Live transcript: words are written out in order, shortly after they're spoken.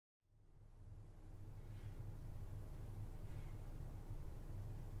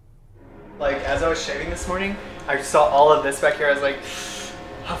Like, as I was shaving this morning, I saw all of this back here. I was like,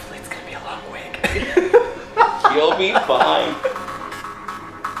 hopefully it's gonna be a long wig. You'll be fine.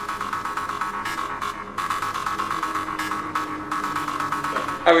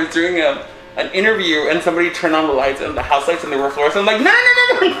 I was doing an interview and somebody turned on the lights and the house lights and they were fluorescent. I'm like, no,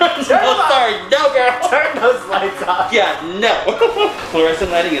 sorry, no girl. Turn those lights off. Yeah, no.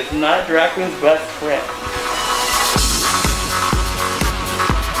 Fluorescent lighting is not a drag queen's best friend.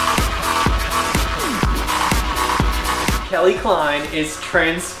 Kelly Kline is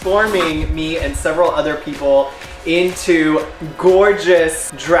transforming me and several other people into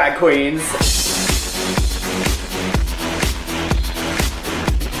gorgeous drag queens.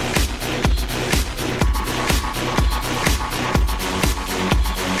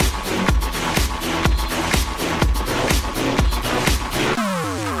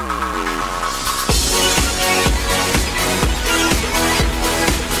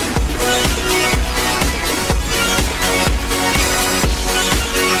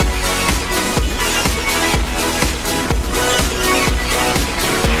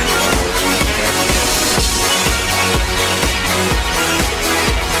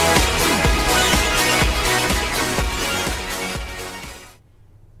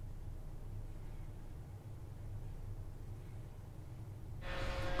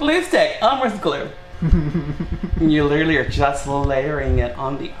 Glue stick, Elmer's glue. You literally are just layering it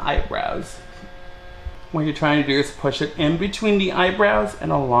on the eyebrows. What you're trying to do is push it in between the eyebrows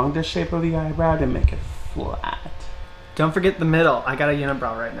and along the shape of the eyebrow to make it flat. Don't forget the middle. I got a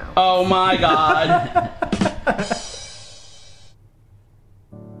unibrow right now. Oh my god.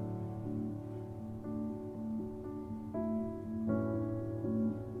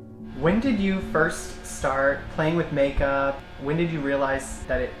 When did you first start playing with makeup? When did you realize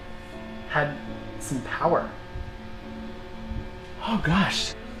that it had some power? Oh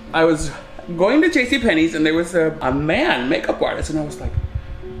gosh. I was going to JCPenney's and there was a man makeup artist and I was like,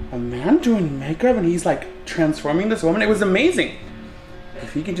 a man doing makeup and he's like transforming this woman? It was amazing.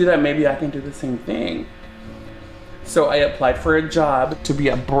 If he can do that, maybe I can do the same thing. So I applied for a job to be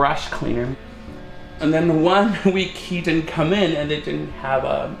a brush cleaner. And then 1 week he didn't come in and they didn't have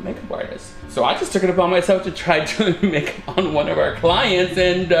a makeup artist. So I just took it upon myself to try doing makeup on one of our clients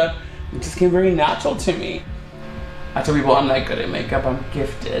and it just came very natural to me. I tell people I'm not good at makeup, I'm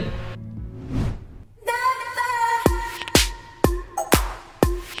gifted.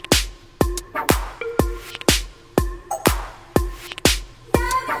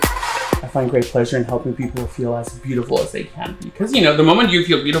 I find great pleasure in helping people feel as beautiful as they can be. Because, you know, the moment you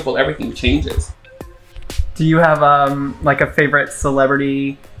feel beautiful, everything changes. Do you have like a favorite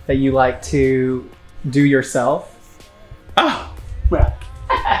celebrity that you like to do yourself? Oh, well,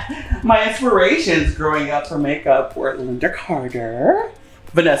 my inspirations growing up for makeup were Linda Carter,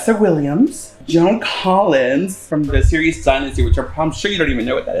 Vanessa Williams, Joan Collins from the series Dynasty, which I'm sure you don't even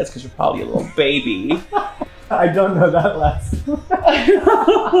know what that is because you're probably a little baby. I don't know that last.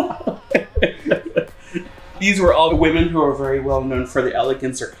 These were all women who are very well known for their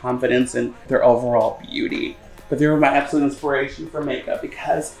elegance, their confidence, and their overall beauty. But they were my absolute inspiration for makeup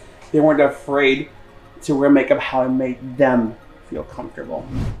because they weren't afraid to wear makeup how it made them feel comfortable.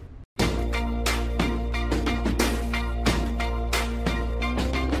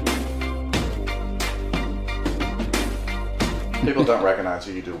 People don't recognize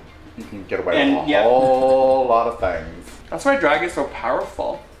you do. You can get away with a whole lot of things. That's why drag is so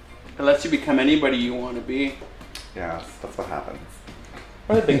powerful. It lets you become anybody you want to be. Yeah, that's what happens.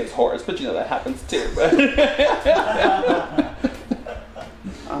 We're the biggest whores, but you know that happens too. But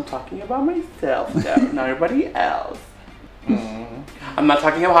I'm talking about myself though, not everybody else. Mm. I'm not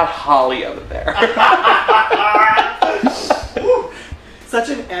talking about Holly over there. Such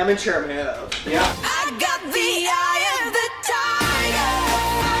an amateur move. Yeah. I got the eye of the tiger.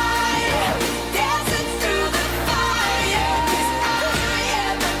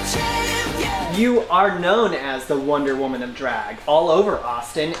 You are known as the Wonder Woman of drag all over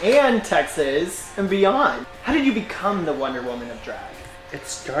Austin and Texas and beyond. How did you become the Wonder Woman of drag? It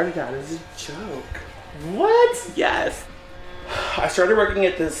started out as a joke. What? Yes. I started working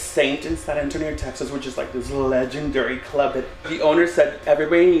at this Saint in San Antonio, Texas, which is like this legendary club that the owner said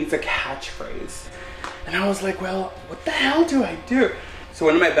everybody needs a catchphrase. And I was like, well, what the hell do I do? So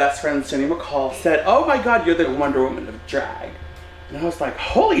one of my best friends, Jenny McCall, said, oh my God, you're the Wonder Woman of drag. And I was like,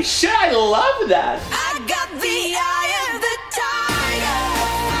 holy shit, I love that. I got the eye of the tiger,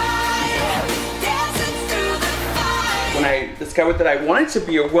 dancing through the fire. When I discovered that I wanted to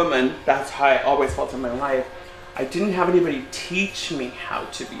be a woman, that's how I always felt in my life. I didn't have anybody teach me how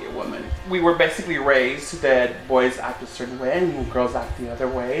to be a woman. We were basically raised that boys act a certain way and girls act the other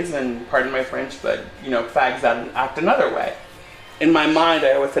ways, and pardon my French, but you know, fags act another way. In my mind,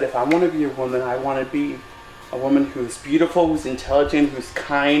 I always said, if I want to be a woman, I want to be a woman who's beautiful, who's intelligent, who's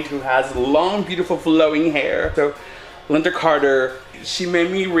kind, who has long, beautiful, flowing hair. So Linda Carter, she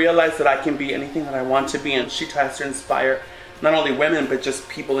made me realize that I can be anything that I want to be, and she tries to inspire not only women, but just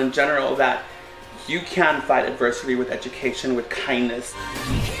people in general, that you can fight adversity with education, with kindness.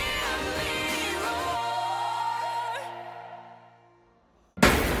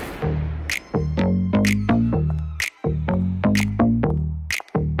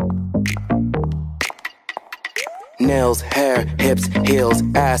 Nails, hair, hips, heels,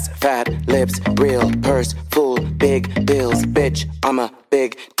 ass, fat, lips, real, purse, full, big bills, bitch, I'm a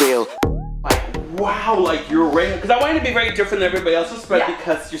big deal. Like, wow, like you're right. Because I wanted to be very different than everybody else's, but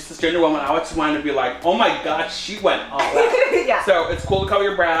because you're cisgender woman, I just wanted to be like, oh my gosh, she went all out. Yeah. So it's cool to cover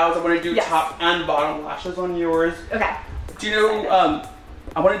your brows. I want to do top and bottom lashes on yours. Okay. Do you know,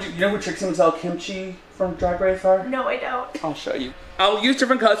 I want to do, you know who Trixie and Kimchi from Drag Race are? No, I don't. I'll show you. I'll use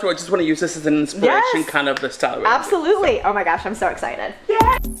different colors, but I just want to use this as an inspiration, kind of the style. Absolutely. So. Oh my gosh, I'm so excited. Yeah.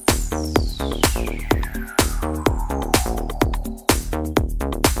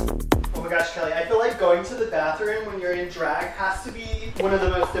 Oh my gosh, Kelly, I feel like going to the bathroom when you're in drag has to be one of the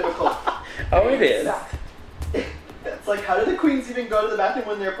most difficult. Oh, it is. It's like, how do the queens even go to the bathroom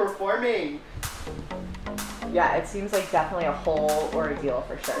when they're performing? Yeah, it seems like definitely a whole ordeal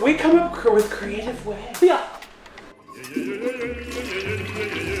for sure. We come up with creative ways. Yeah.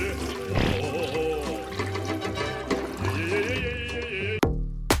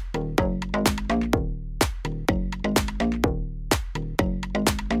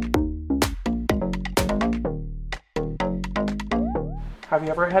 Have you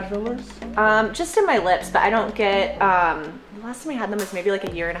ever had fillers? Just in my lips, but I don't get, the last time I had them was maybe like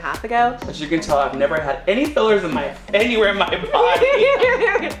a year and a half ago. As you can tell, I've never had any fillers anywhere in my body.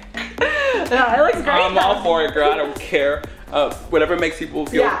 No, it looks great. I'm all for it, girl. I don't care. Whatever makes people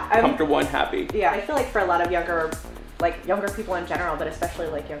feel comfortable and happy. Yeah, I feel like for a lot of younger people in general, but especially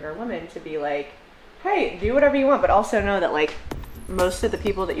like younger women, to be like, hey, do whatever you want, but also know that like most of the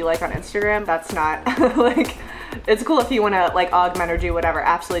people that you like on Instagram, that's not like, it's cool if you want to like augment or do whatever,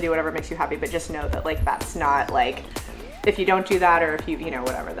 absolutely do whatever makes you happy, but just know that like that's not like, if you don't do that, or if you know,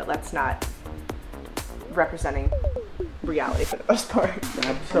 whatever, that's not representing reality for the most part.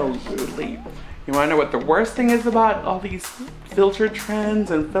 Absolutely. You want to know what the worst thing is about all these filter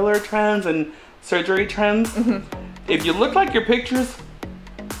trends and filler trends and surgery trends? If you look like your pictures,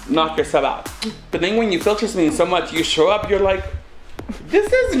 knock yourself out. But then when you filter something so much, you show up, you're like,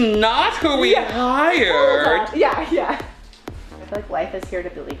 this is not who we hired. Yeah. I feel like life is here to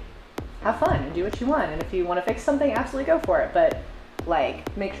be like, have fun and do what you want. And if you want to fix something, absolutely go for it. But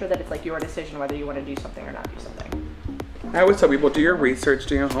like, make sure that it's like your decision whether you want to do something or not do something. I always tell people, do your research,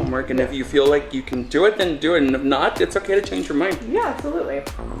 do your homework, and if you feel like you can do it, then do it. And if not, it's okay to change your mind. Yeah, absolutely.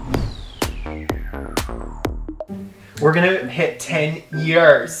 We're gonna hit 10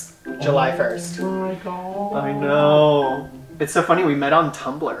 years, July 1st. Oh my god. I know. It's so funny, we met on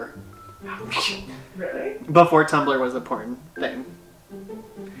Tumblr. Really? Before Tumblr was a porn thing.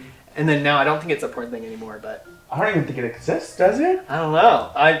 And then now I don't think it's a porn thing anymore, but... I don't even think it exists, does it? I don't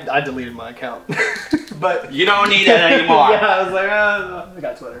know. I deleted my account. But you don't need it anymore. Yeah, I was like, oh, I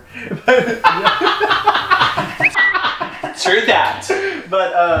got Twitter. True that.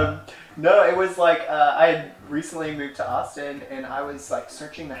 But no, it was like I had recently moved to Austin, and I was like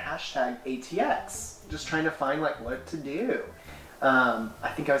searching the hashtag ATX, just trying to find like what to do.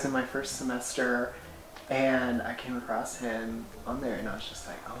 I think I was in my first semester, and I came across him on there, and I was just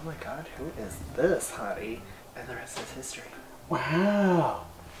like, oh my god, who is this hottie? And the rest is history. Wow.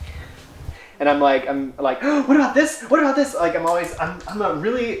 And I'm like, oh, what about this? What about this? Like, I'm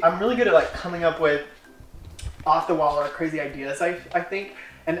really good at like coming up with off the wall or crazy ideas. I think.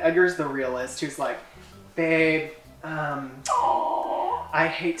 And Edgar's the realist, who's like, babe, I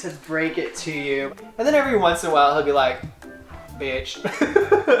hate to break it to you. And then every once in a while he'll be like, bitch,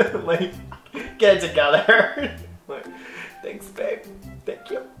 like, get it together. Like, thanks, babe. Thank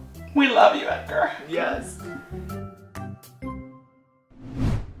you. We love you, Edgar. Yes.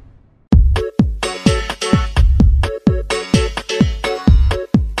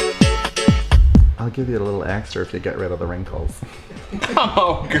 I'll give you a little extra if you get rid of the wrinkles.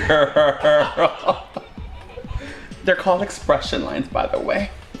 Oh, girl. They're called expression lines, by the way.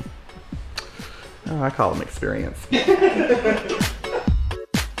 Oh, I call them experience.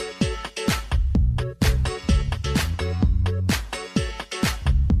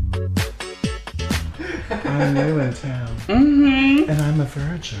 I'm new in town. Mm-hmm. And I'm a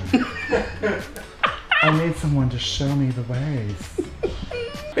virgin. I need someone to show me the ways.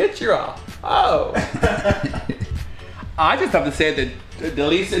 Bitch, you're all. Oh. I just have to say that, at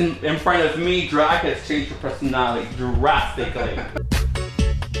least in front of me, drag has changed your personality drastically.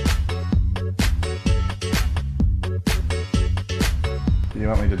 You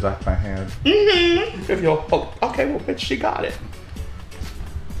want me to duck my head? Mm-hmm. If you'll, oh, okay, well, bitch, she got it.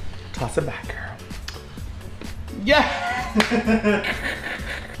 Toss it back, girl. Yeah.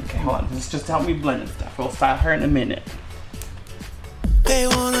 Okay, hold on. Just help me blend and stuff. We'll style her in a minute. They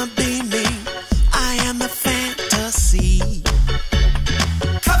wanna be me. I am the fantasy.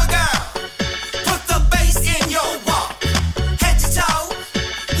 Cover girl, put the bass in your walk. Head to toe,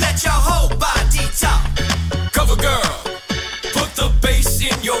 let your whole body talk. Cover girl, put the bass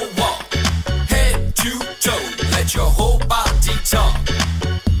in your walk. Head to toe, let your whole body talk.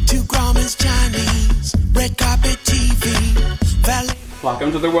 2 grams Chinese, red carpet TV. Valet.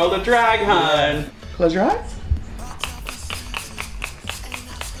 Welcome to the world of drag, hun. Close your eyes.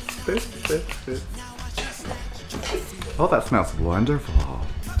 Oh, that smells wonderful.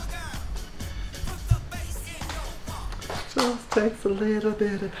 Just takes a little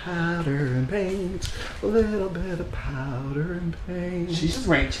bit of powder and paint. A little bit of powder and paint. She's just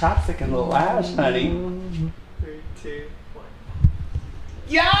wearing chapstick and little ash, honey. 3, 2, 1.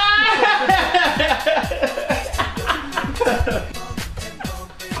 Yeah!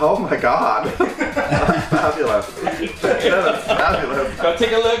 Oh my god. That's fabulous. That's fabulous. Go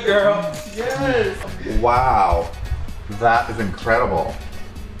take a look, girl. Yes. Wow. That is incredible.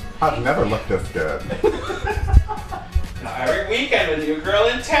 I've never looked this good. Now every weekend, a new girl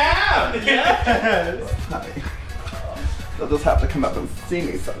in town. Yes. Honey, you'll just have to come up and see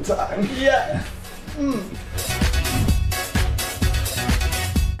me sometime. Yes.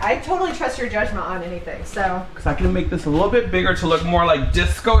 I totally trust your judgment on anything, so. Because I can make this a little bit bigger to look more like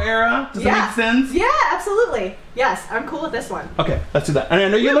disco era. Does that make sense? Yeah, absolutely. Yes, I'm cool with this one. Okay, let's do that. And I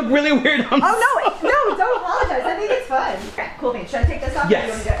know you look really weird on Oh, no, don't apologize. I think it's fun. Okay, cool beans. Should I take this off? Yes. Or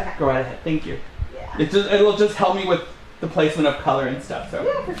you want me to do it? Okay. Go right ahead. Thank you. Yeah. It'll just help me with the placement of color and stuff. So.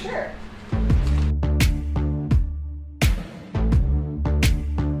 Yeah, for sure.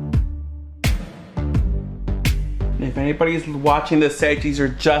 And if anybody's watching this, say these are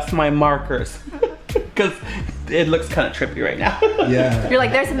just my markers. Because it looks kind of trippy right now. Yeah. You're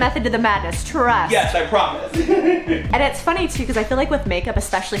like, there's a method to the madness. Trust. Yes, I promise. And it's funny too, because I feel like with makeup,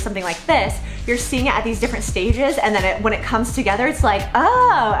 especially something like this, you're seeing it at these different stages, and then when it comes together, it's like,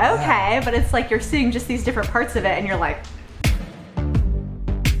 oh, okay. But it's like you're seeing just these different parts of it, and you're like,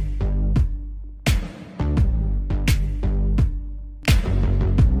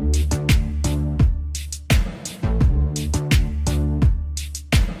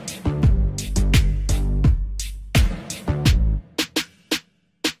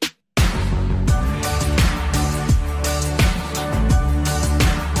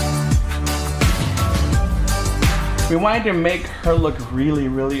 We wanted to make her look really,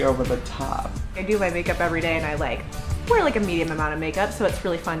 really over the top. I do my makeup every day, and I like wear like a medium amount of makeup, so it's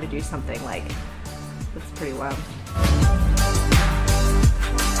really fun to do something like that's pretty wild.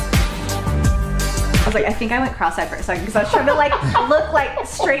 I was like, I think I went cross-eyed for a second because I was trying to like look like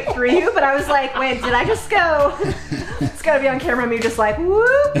straight through you, but I was like, wait, did I just go? It's gotta be on camera, me just like,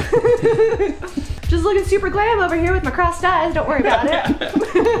 whoop. Just looking super glam over here with my crossed eyes, don't worry about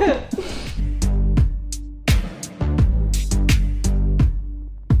it.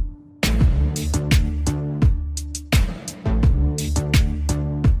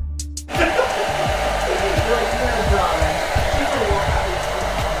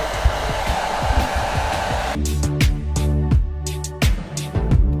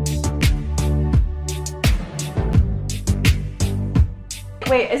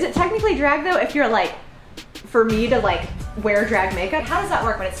 Wait, is it technically drag though if you're like, for me to like wear drag makeup? How does that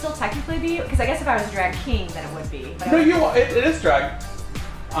work? Would it still technically be? Because I guess if I was a drag king, then it would be. But No, it is drag.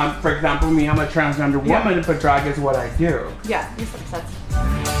 For example, me, I'm a transgender woman, but drag is what I do. Yeah, makes sense.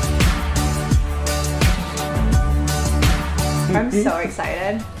 I'm so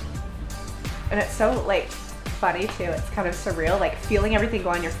excited. And it's so like funny too. It's kind of surreal, like feeling everything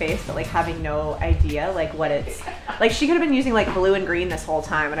go on your face, but like having no idea like what it's like. She could have been using like blue and green this whole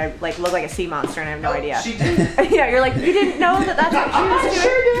time, and I like look like a sea monster, and I have no idea. She did. Yeah, you're like, you didn't know that that's what she was doing. I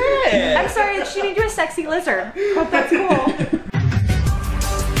sure did. I'm sorry that she made you a sexy lizard. Hope that's cool.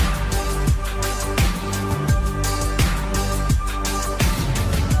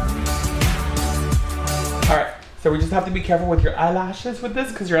 All right. So we just have to be careful with your eyelashes with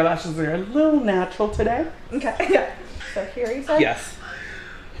this, because your eyelashes are a little natural today. Okay. Yeah. So here you said. Yes.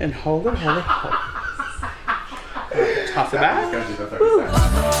 And hold it, hold it, hold it. Toss it back. Gonna do the 30 seconds.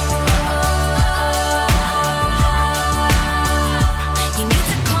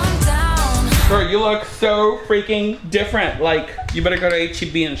 Girl, you look so freaking different. Like, you better go to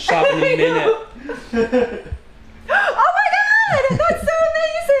H-E-B and shop in a minute. Oh my god! That's so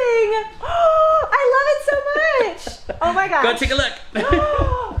amazing! I love it so much! Oh my gosh. Go take a look.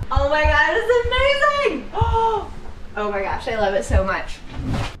 Oh my god, it's amazing! Oh my gosh, I love it so much.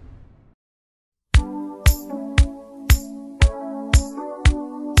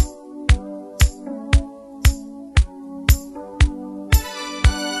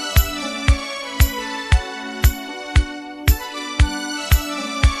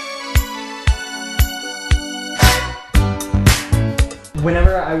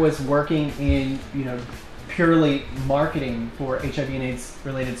 Whenever I was working in, purely marketing for HIV and AIDS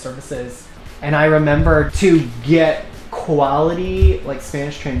related services, and I remember to get quality like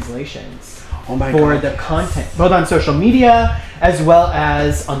Spanish translations for the content, both on social media as well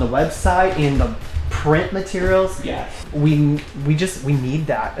as on the website and the print materials. Yes. We need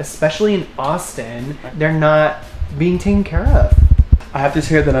that, especially in Austin. They're not being taken care of. I have to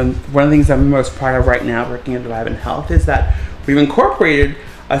share that one of the things I'm most proud of right now working in Alive and Health is that we've incorporated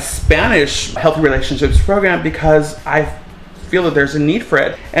a Spanish healthy relationships program because I feel that there's a need for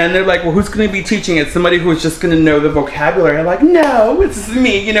it. And they're like, well, who's going to be teaching it? Somebody who's just going to know the vocabulary. I'm like, no, it's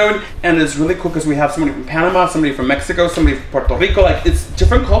me, And it's really cool because we have somebody from Panama, somebody from Mexico, somebody from Puerto Rico. Like, it's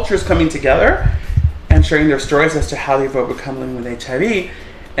different cultures coming together and sharing their stories as to how they've overcome living with HIV.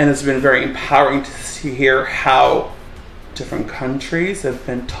 And it's been very empowering to hear how different countries have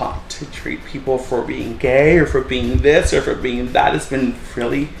been taught to treat people for being gay or for being this or for being that. It's been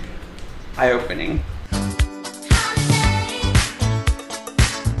really eye-opening.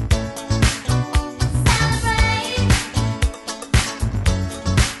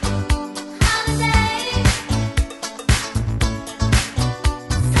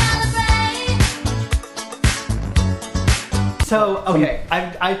 So, okay,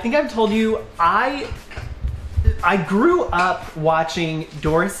 I think I've told you, I grew up watching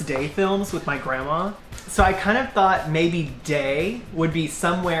Doris Day films with my grandma, so I kind of thought maybe Day would be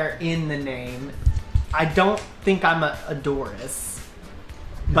somewhere in the name. I don't think I'm a Doris,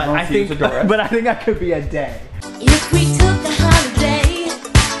 but I think I could be a Day. If we took a holiday,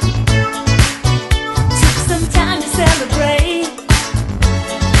 took some time to celebrate,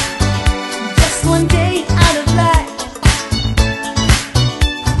 just one day out of life.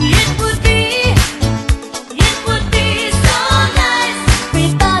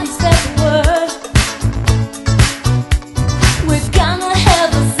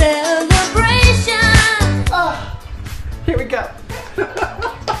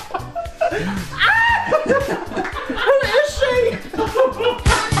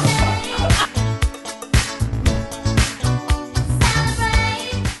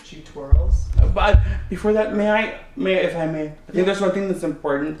 Before that, may I, if I may, I think there's one thing that's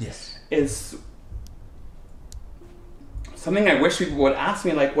important. Yes. Is something I wish people would ask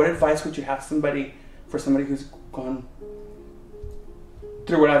me, like, what advice would you have for somebody who's gone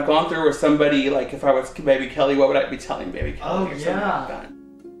through what I've gone through, or somebody, like, if I was baby Kelly, what would I be telling baby Kelly? Oh, or yeah. Something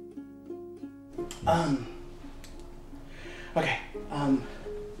like that. Okay.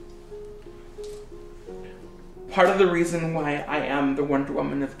 Part of the reason why I am the Wonder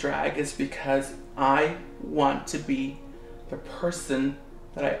Woman of drag is because I want to be the person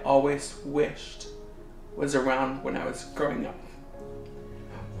that I always wished was around when I was growing up.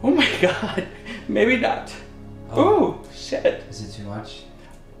 Oh my god. Maybe not. Oh, ooh, shit. Is it too much?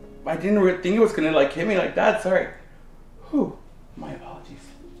 I didn't think it was gonna like hit me like that, sorry. Whew, my apologies.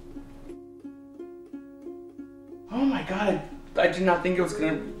 Oh my god, I did not think it was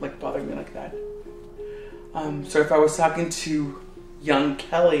gonna like bother me like that. So if I was talking to young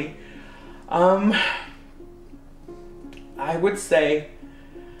Kelly, I would say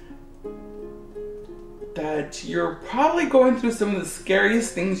that you're probably going through some of the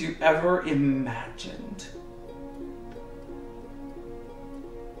scariest things you've ever imagined.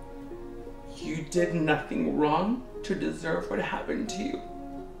 You did nothing wrong to deserve what happened to you.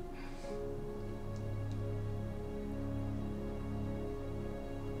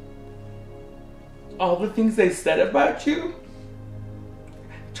 All the things they said about you,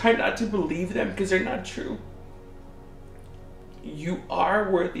 try not to believe them because they're not true. You are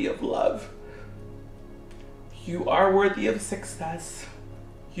worthy of love. You are worthy of success.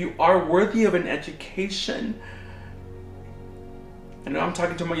 You are worthy of an education. I know I'm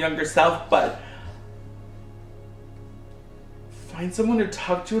talking to my younger self, but find someone to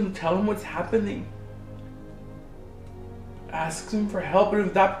talk to and tell them what's happening. Ask them for help, and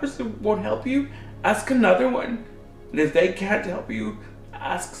if that person won't help you, ask another one. And if they can't help you,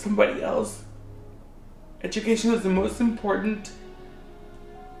 ask somebody else. Education is the most important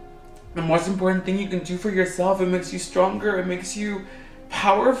thing you can do for yourself. It makes you stronger. It makes you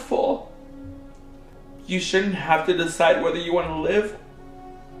powerful. You shouldn't have to decide whether you want to live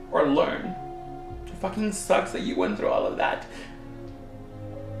or learn. It fucking sucks that you went through all of that.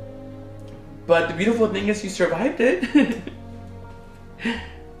 But the beautiful thing is you survived it.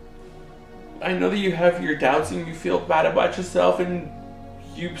 I know that you have your doubts and you feel bad about yourself and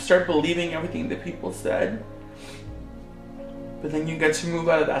you start believing everything that people said. But then you get to move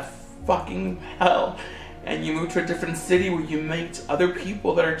out of that fucking hell and you move to a different city where you meet other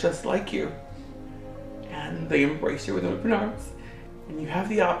people that are just like you. And they embrace you with open arms. And you have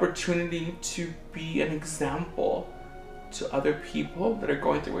the opportunity to be an example to other people that are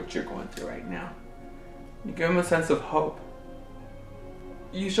going through what you're going through right now. You give them a sense of hope.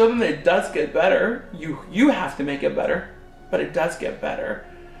 You show them that it does get better. You have to make it better, but it does get better.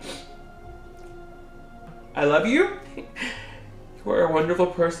 I love you. You are a wonderful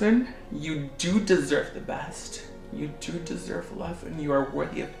person. You do deserve the best. You do deserve love, and you are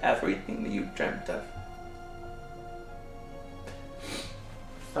worthy of everything that you dreamt of.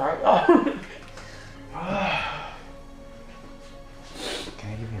 Sorry. Oh.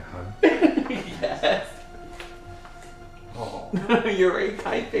 Can you give me a hug? Yes. Oh. You're very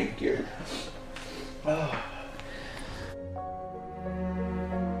kind, thank you. Oh.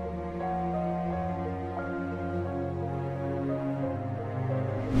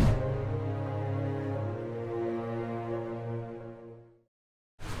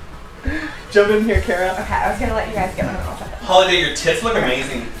 Jump in here, Kara. Okay, I was gonna let you guys get one of them. Holiday, your tits look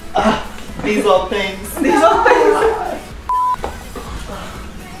amazing. These little things. These little things.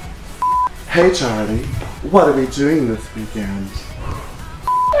 Hey Charlie, what are we doing this weekend?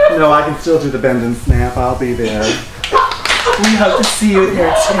 No, I can still do the bend and snap. I'll be there. We hope to see you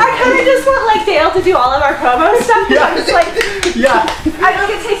there too. I kind of just want like Dale to do all of our promo stuff. Yeah. It's like, Yeah. I feel like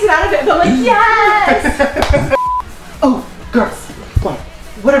it takes it out of it, but like, yes! Oh, girls.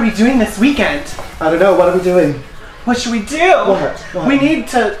 What are we doing this weekend? I don't know, what are we doing? What should we do? What? We need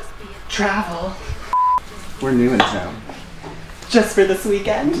to travel. We're new in town. Just for this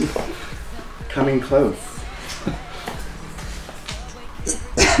weekend? Coming close.